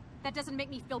 okay? That doesn't make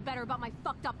me feel better about my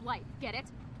fucked up life, get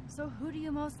it? So who do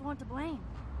you most want to blame?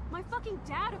 My fucking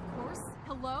dad, of course.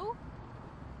 Hello?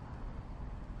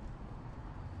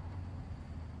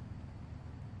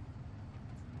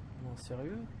 Non,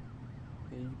 sérieux?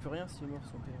 Et il peut rien s'il est mort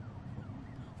son père.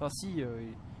 Enfin si,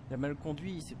 il a mal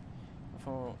conduit, il s'est...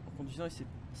 Enfin, en conduisant,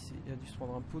 il a dû se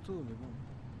prendre un poteau, mais bon.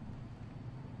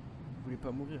 Il voulait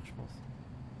pas mourir, je pense.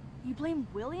 You blame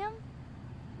William?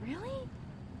 Really?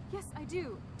 Yes, I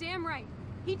do. Damn right.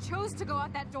 He chose to go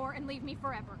out that door and leave me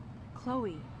forever.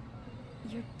 Chloe,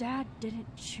 your dad didn't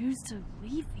choose to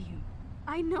leave you.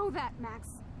 I know that, Max.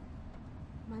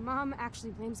 My mom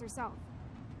actually blames herself.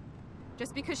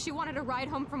 Just because she wanted a ride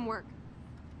home from work.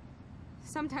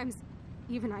 Sometimes,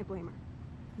 even I blame her.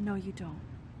 No, you don't.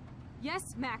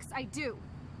 Yes, Max, I do.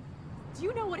 Do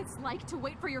you know what it's like to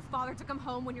wait for your father to come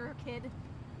home when you're a kid?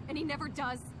 And he never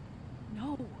does?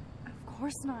 No, of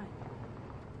course not.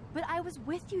 But I was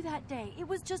with you that day. It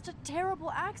was just a terrible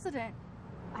accident.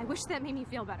 I wish that made me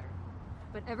feel better.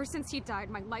 But ever since he died,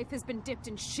 my life has been dipped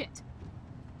in shit.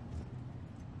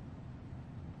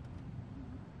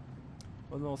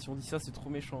 Oh non, si on dit ça, c'est trop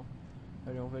méchant.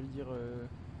 Allez, on va lui dire...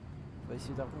 On va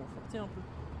essayer d'argumenter un peu.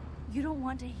 You don't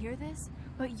want to hear this,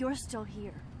 but you're still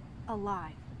here.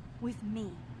 Alive. With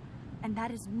me. And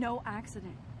that is no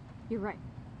accident. You're right.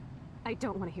 I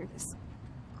don't want to hear this.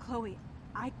 Chloe,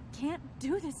 I can't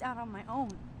do this out on my own.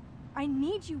 I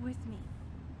need you with me.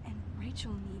 And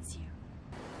Rachel needs you.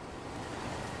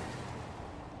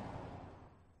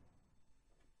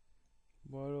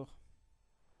 Bon alors.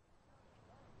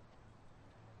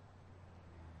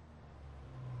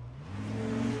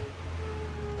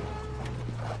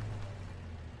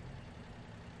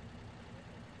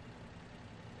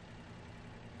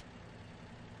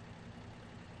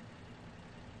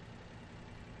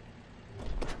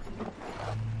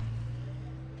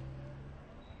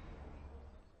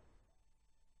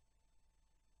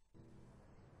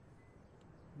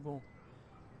 Bon.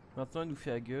 Maintenant, elle nous fait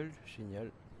la gueule.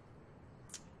 Génial.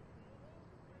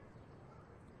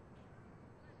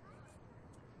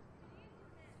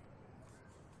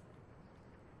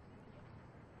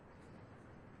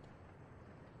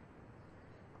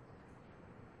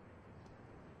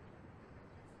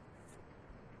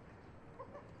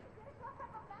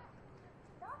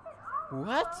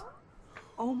 What?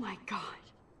 Oh my god.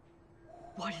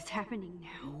 What is happening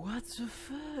now? What the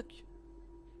fuck?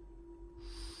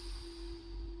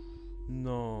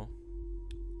 Non.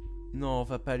 Non, on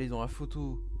va pas aller dans la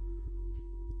photo.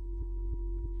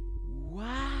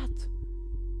 What?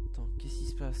 Attends, qu'est-ce qui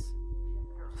se passe?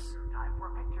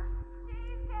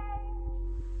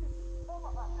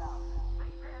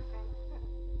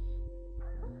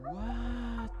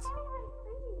 What?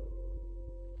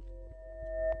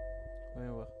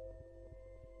 Voyons voir.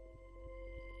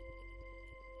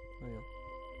 Voyons.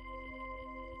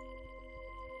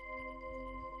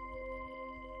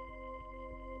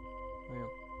 Voyons.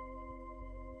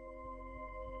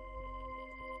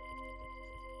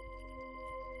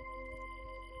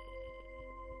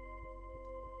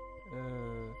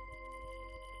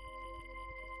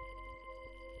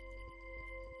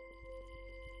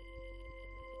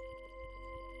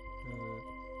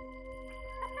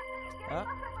 Ah.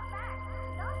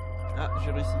 Ah,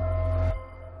 j'ai réussi.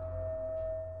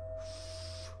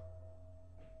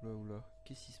 Oula, oula,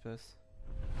 qu'est-ce qui se passe?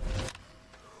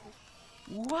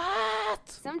 What?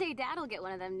 Someday Dad'll get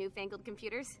one of them newfangled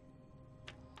computers.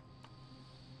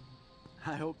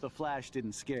 I hope the flash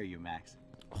didn't scare you, Max.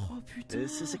 Oh putain.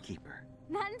 This is a keeper.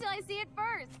 Not until I see it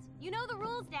first. You know the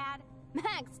rules, Dad.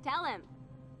 Max, tell him.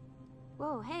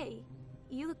 Whoa, hey.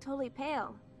 You look totally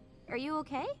pale. Are you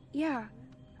okay? Yeah,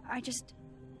 I just...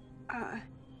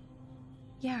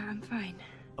 yeah, I'm fine.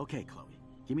 Okay, Chloe.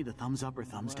 Give me the thumbs up or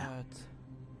thumbs down.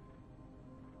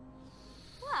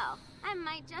 Well, I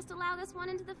might just allow this one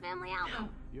into the family album.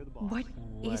 You're the boss. What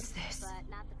is this? But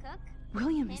not the cook.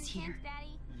 William Hint, is here. hint,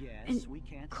 Daddy. Yes, And we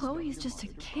can't Chloe is expect just a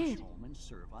your mother to kid. rush home and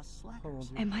serve us slackers. Oh mon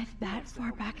Dieu. Am I that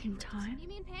far back in time? You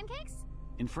mean pancakes?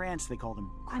 In France, they call them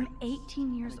I'm crepes.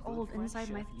 18 years And a good old French inside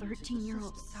my chef uses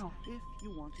 13-year-old assistance self. If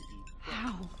you want to eat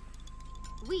How?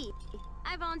 We.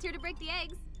 I volunteer to break the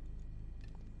eggs.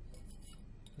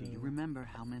 Do you remember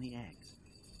how many eggs?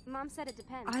 Mom said it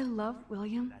depends. I love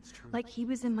William That's true. like he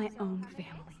was in my own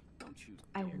family. Don't you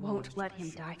I dare won't let him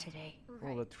die today.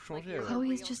 On va tout changer alors.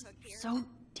 Chloe is just so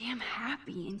damn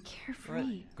happy and carefree.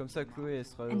 Ouais, comme ça Chloé elle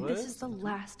sera And this is heureuse. the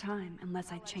last time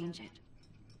unless I change it.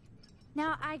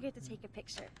 Now I get to take a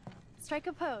picture. Strike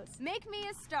a pose. Make me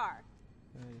a star.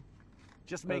 Ouais.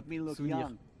 just make me look souvenir.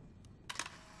 young.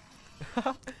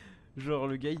 Genre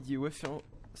le gars il dit ouais fais en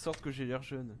sorte que j'ai l'air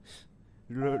jeune.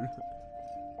 Lol.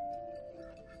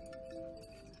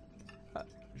 Ah,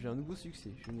 j'ai un nouveau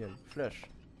succès, génial. Flash.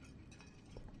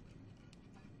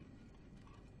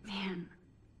 Man,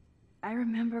 I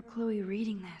remember Chloe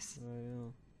reading this, Ouais,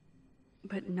 non.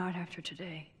 but not after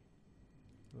today.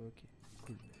 Ok,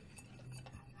 cool.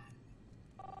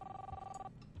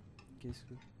 Qu'est-ce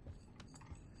que...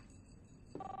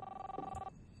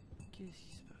 Qu'est-ce qui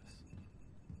se passe?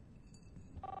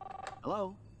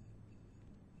 Hello?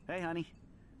 Hey, honey.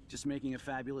 Just making a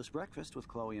fabulous breakfast with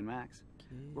Chloe and Max.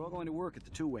 We're all going to work at the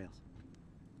Two Whales.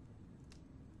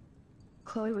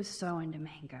 Chloe was so into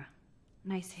manga.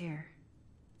 Nice hair.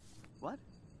 What?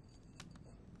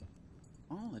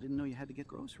 Oh, I didn't know you had to get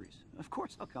groceries. Of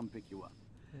course I'll come pick you up.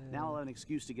 Now I'll have an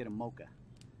excuse to get a mocha.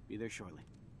 Be there shortly.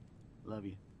 Love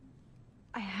you.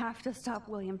 I have to stop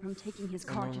William from taking his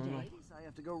car no, no, no. today. Ladies, I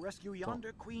have to go rescue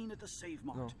yonder queen at the Save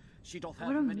Mart. No. She doth What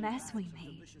have a many mess we bags of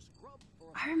made. delicious grub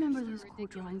for I remember those cool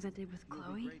drawings I did with You'll be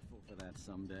Chloe. grateful for that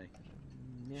someday.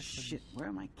 Mercredi. Shit, where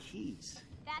are my keys?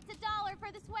 That's $1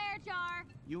 for the swear jar.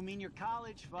 You mean your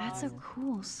college fund? That's a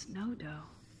cool snow dough.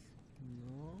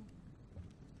 Non.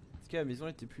 En tout cas la maison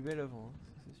était plus belle avant, hein,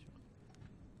 ça c'est sûr.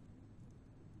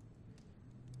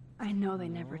 I know they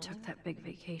never took that big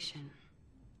vacation.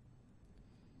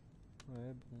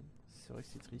 Ouais bon, c'est vrai que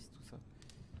c'est triste tout ça.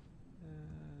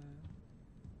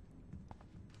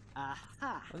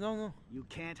 Aha! Oh non non. You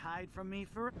can't hide from me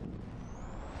for...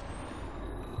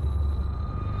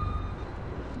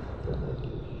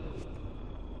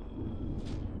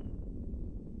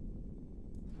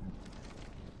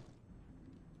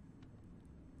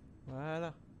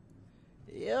 Voilà.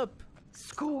 Et hop.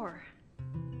 Score!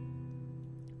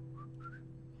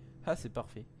 Ah c'est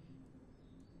parfait.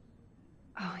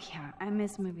 Oh yeah, I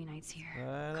miss movie nights here.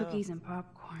 Voilà. Cookies and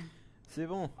popcorn. C'est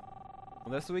bon.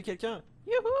 On a sauvé quelqu'un.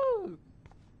 Youhou.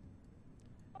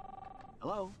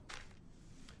 Hello?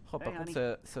 Oh par Hey, contre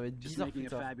honey. ça va être Just bizarre making plus a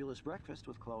tard. fabulous breakfast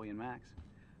with Chloe and Max.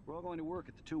 We're all going to work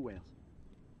at the Two Whales.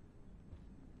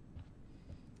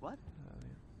 What? Ah,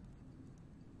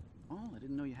 ouais. Oh, I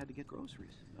didn't know you had to get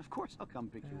groceries. Of course I'll come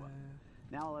pick you up.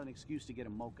 Now I'll have an excuse to get a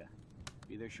mocha.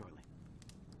 Be there shortly.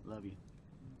 Love you.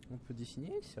 On peut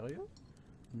dessiner, sérieux?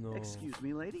 Non. Excuse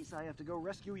me, ladies. I have to go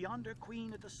rescue yonder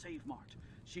queen at the Save Mart.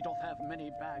 She doth have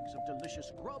many bags of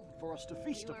delicious grub for us to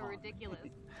feast You are upon. ridiculous.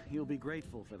 You'll be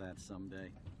grateful for that someday.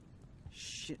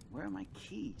 Shit, where are my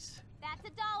keys? That's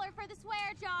 $1 for the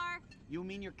swear jar. You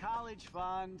mean your college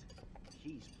fund?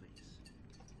 Keys, please.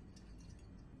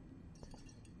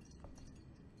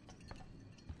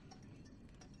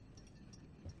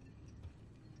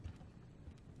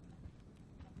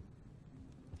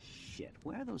 Shit,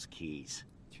 where are those keys?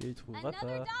 Tu les trouveras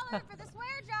Another pas. $1 for the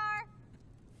swear jar.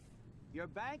 You're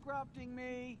bankrupting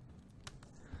me.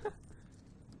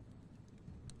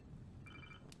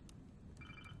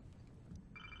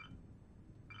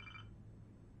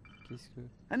 Qu'est-ce que...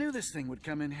 I knew this thing would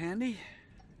come in handy.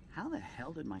 How the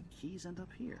hell did my keys end up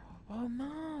here? Oh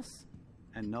mince.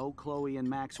 And no Chloe and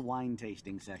Max wine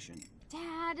tasting session.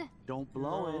 Dad. Don't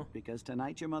blow No. it, because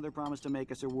tonight your mother promised to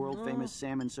make us a world-famous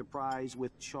salmon surprise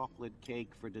with chocolate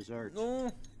cake for dessert.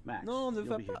 Non. Max, Non, ne you'll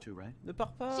va be here pas. too, right? Ne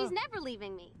pars pas. She's never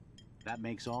leaving me. That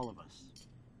makes all of us.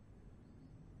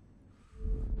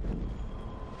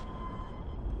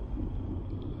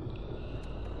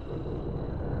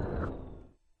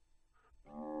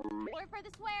 For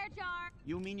the swear jar.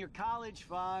 You mean your college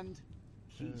fund?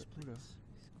 Keys, Oula. please.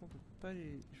 Est-ce qu'on peut pas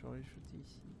les jeter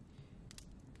ici?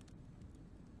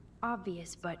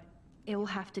 Obvious, but it will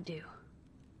have to do.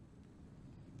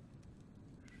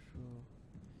 Genre...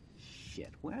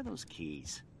 Shit, where are those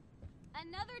keys?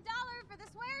 Another $1 for the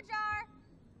swear jar.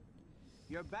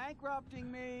 You're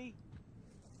bankrupting me.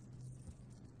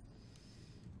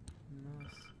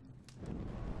 Mince.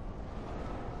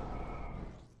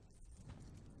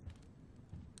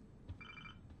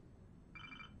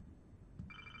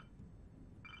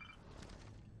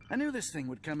 I knew this thing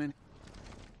would come in.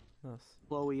 Mince.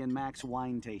 Chloe and Max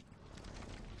wine taste.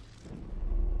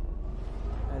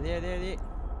 Allez, allez, allez.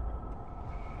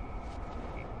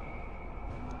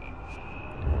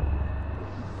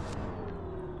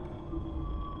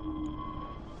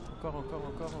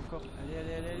 Encore. Allez,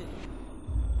 allez, allez, allez.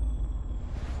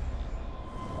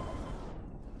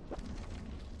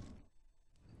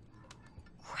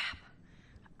 Crap.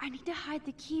 I need to hide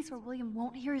the keys where William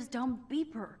won't hear his dumb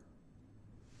beeper.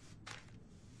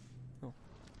 Non.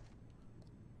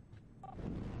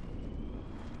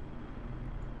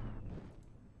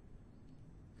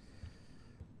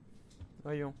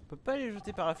 Voyons, on peut pas les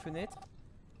jeter par la fenêtre.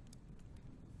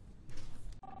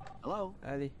 Hello.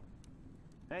 Allez.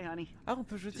 Hey, honey. Ah, on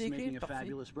peut jeter Just les clés, making a parfait.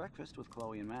 fabulous breakfast with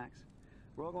Chloe and Max.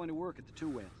 We're all going to work at the Two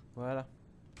Whales. Voilà.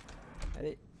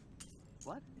 Allez.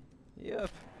 What? Et hop.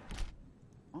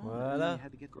 Oh, Voilà. you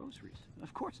had to get groceries.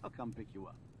 Of course, I'll come pick you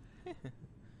up.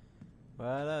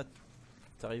 Voilà.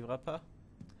 T'arriveras pas.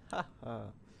 Ha ha.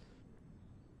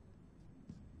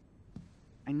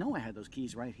 I know I had those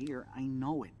keys right here. I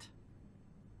know it.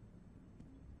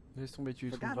 Laisse tomber, tu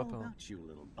les Forgot trouveras all pas. Hein. about you,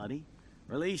 little buddy.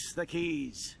 Release the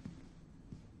keys.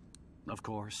 Of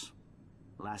course.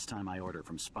 Last time I ordered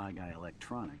from Spy Guy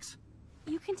Electronics.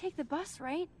 You can take the bus,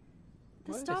 right?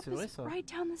 The Ouais, stop c'est vrai, is ça. right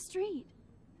down the street.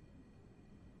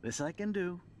 This I can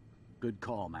do. Good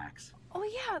call, Max. Oh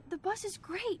yeah, the bus is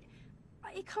great.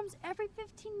 It comes every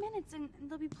 15 minutes and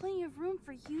there'll be plenty of room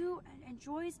for you and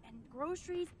Joyce and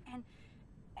groceries and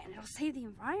it'll save the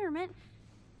environment.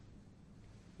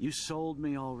 You sold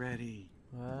me already.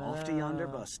 Off to yonder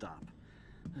Voilà. bus stop.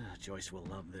 Joyce will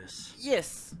love this.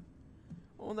 Yes!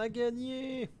 On a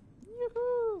gagné!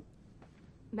 Youhou!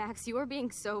 Max, you are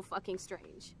being so fucking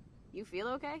strange. You feel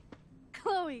okay?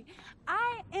 Chloe,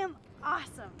 I am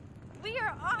awesome. We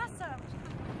are awesome.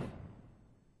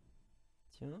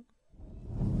 Tiens.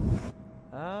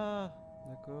 Ah,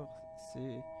 d'accord. C'est...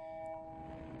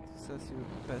 Tout ça, c'est le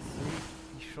passé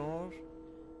qui change.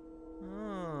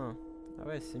 Ah, ah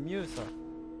ouais, c'est mieux ça.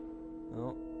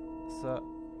 Non, ça,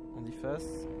 on efface.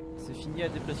 C'est fini la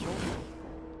dépression.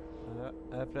 Voilà,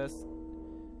 à la place.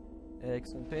 Avec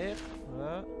son père.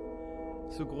 Voilà.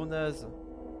 Ce gros naze.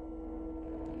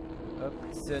 Hop,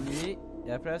 c'est annulé. Et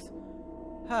à la place.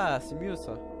 Ah, c'est mieux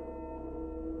ça.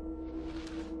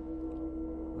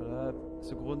 Voilà,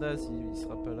 ce gros naze, il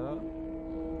sera pas là.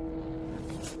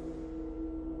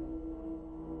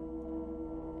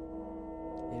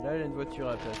 Et là, il y a une voiture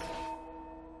à la place.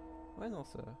 Ouais, non,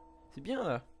 ça... C'est bien,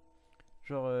 là.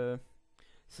 Genre,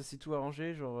 ça s'est tout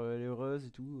arrangé, genre, elle est heureuse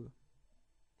et tout.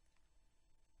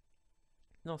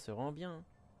 Non, c'est vraiment bien.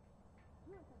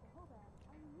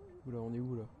 Oula, on est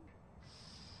où, là?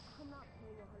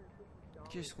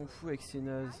 Qu'est-ce qu'on fout avec ces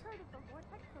nazes?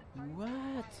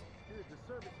 What?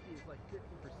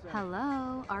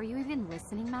 Hello, are you even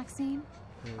listening, Maxine?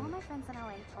 All my friends in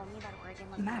LA told me that Oregon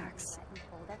was Max. wet and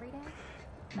cold every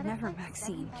day. Never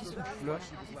Maxine.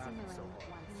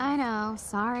 I know,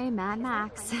 sorry, Mad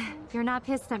Max. You're not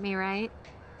pissed at me, right?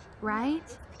 Right?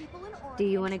 Do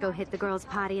you want to go hit the girls'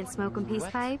 potty and smoke a peace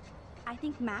pipe? I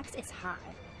think Max is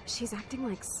high. She's acting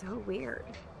like so weird.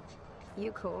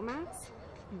 You cool, Max?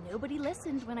 Nobody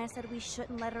listened when I said we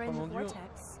shouldn't let her in the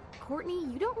vortex. Courtney,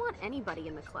 you don't want anybody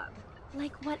in the club.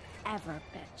 Like whatever,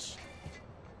 bitch.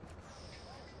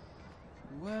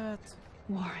 What?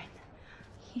 Warren,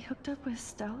 he hooked up with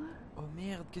Stella? Oh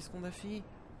merde, qu'est-ce qu'on a fait?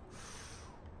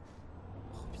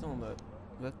 Oh putain,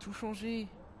 on a tout changé.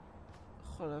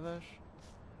 Oh la vache.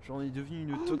 Genre on est devenu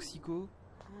une toxico.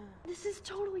 This is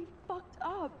totally fucked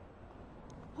up.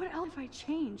 What else have I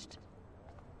changed?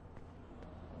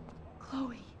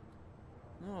 Chloe.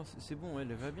 Non, c'est bon,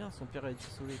 elle va bien, son père a été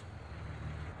sauvé.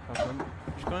 Enfin,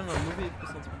 j'ai quand même un mauvais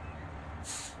pressentiment.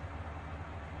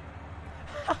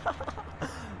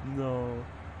 Non,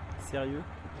 sérieux?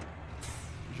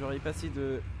 J'aurais passé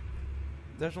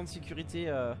d'agent de sécurité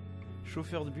à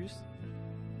chauffeur de bus.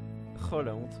 Oh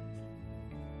la honte.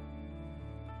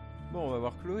 Bon, on va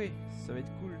voir Chloé, ça va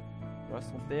être cool. On va voir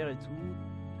son père et tout.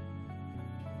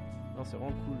 Non, c'est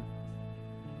vraiment cool.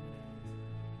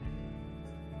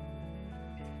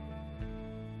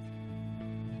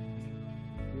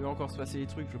 Il va encore se passer des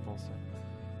trucs, je pense.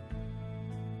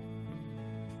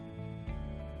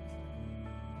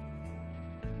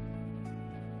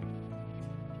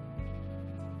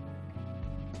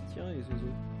 Tiens, les oiseaux.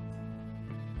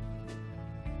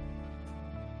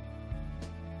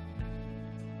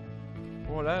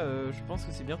 Bon là, je pense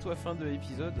que c'est bientôt la fin de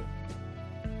l'épisode.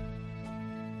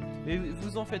 Mais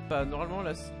vous en faites pas, normalement,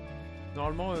 là,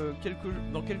 dans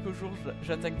quelques jours,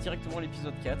 j'attaque directement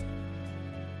l'épisode 4.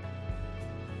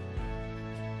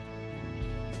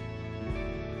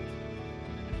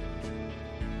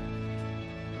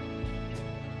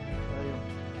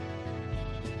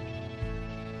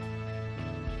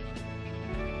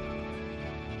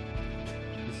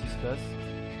 Qu'est-ce qui se passe?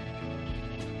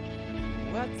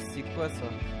 What? C'est quoi ça?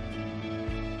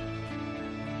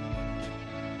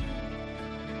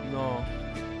 Non.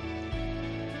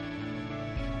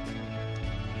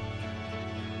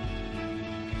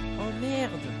 Oh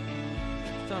merde!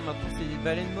 Putain, maintenant c'est des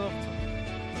baleines mortes.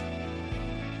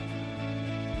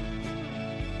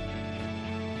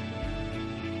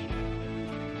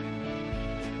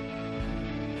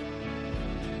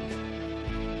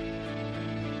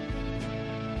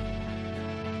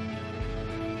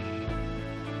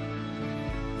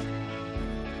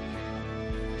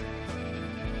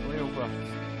 Voyons voir.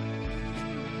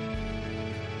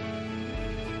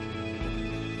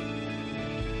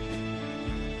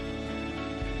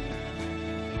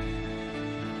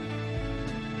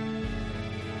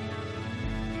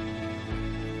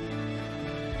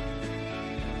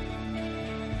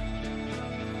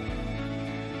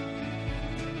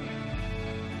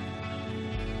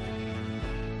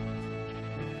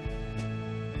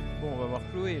 Bon, on va voir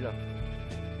Chloé là.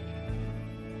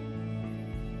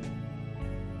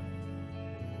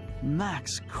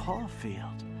 Max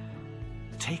Caulfield.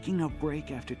 Taking a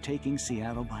break after taking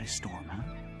Seattle by storm, huh?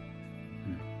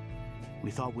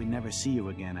 We thought we'd never see you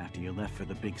again after you left for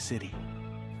the big city.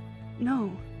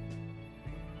 No.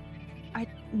 I'd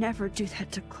never do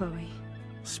that to Chloe.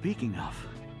 Speaking of,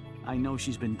 I know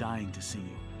she's been dying to see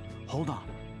you. Hold on.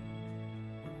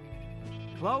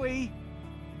 Chloe!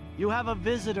 You have a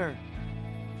visitor!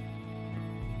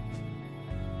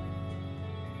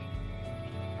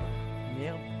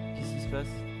 Merde, qu'est-ce qui se passe?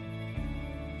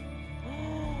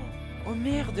 Oh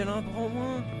merde, elle a un bras en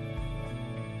moins.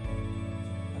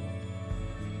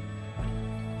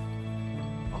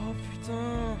 Oh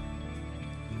putain.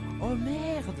 Oh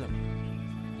merde.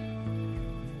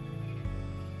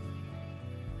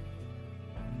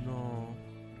 Non.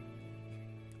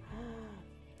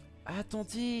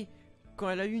 Attendez, quand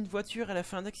elle a eu une voiture, elle a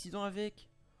fait un accident avec.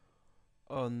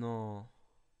 Oh non.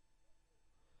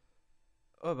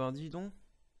 Oh ben dis donc.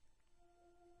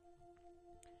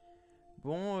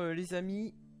 Bon les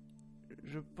amis,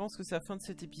 je pense que c'est la fin de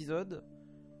cet épisode.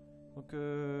 Donc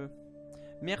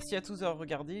merci à tous d'avoir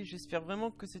regardé. J'espère vraiment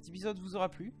que cet épisode vous aura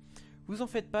plu. Vous en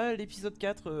faites pas, l'épisode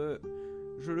 4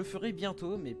 je le ferai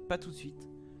bientôt, mais pas tout de suite.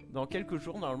 Dans quelques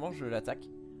jours normalement je l'attaque.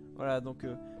 Voilà donc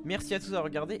merci à tous d'avoir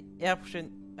regardé et à la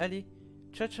prochaine. Allez,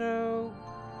 ciao ciao.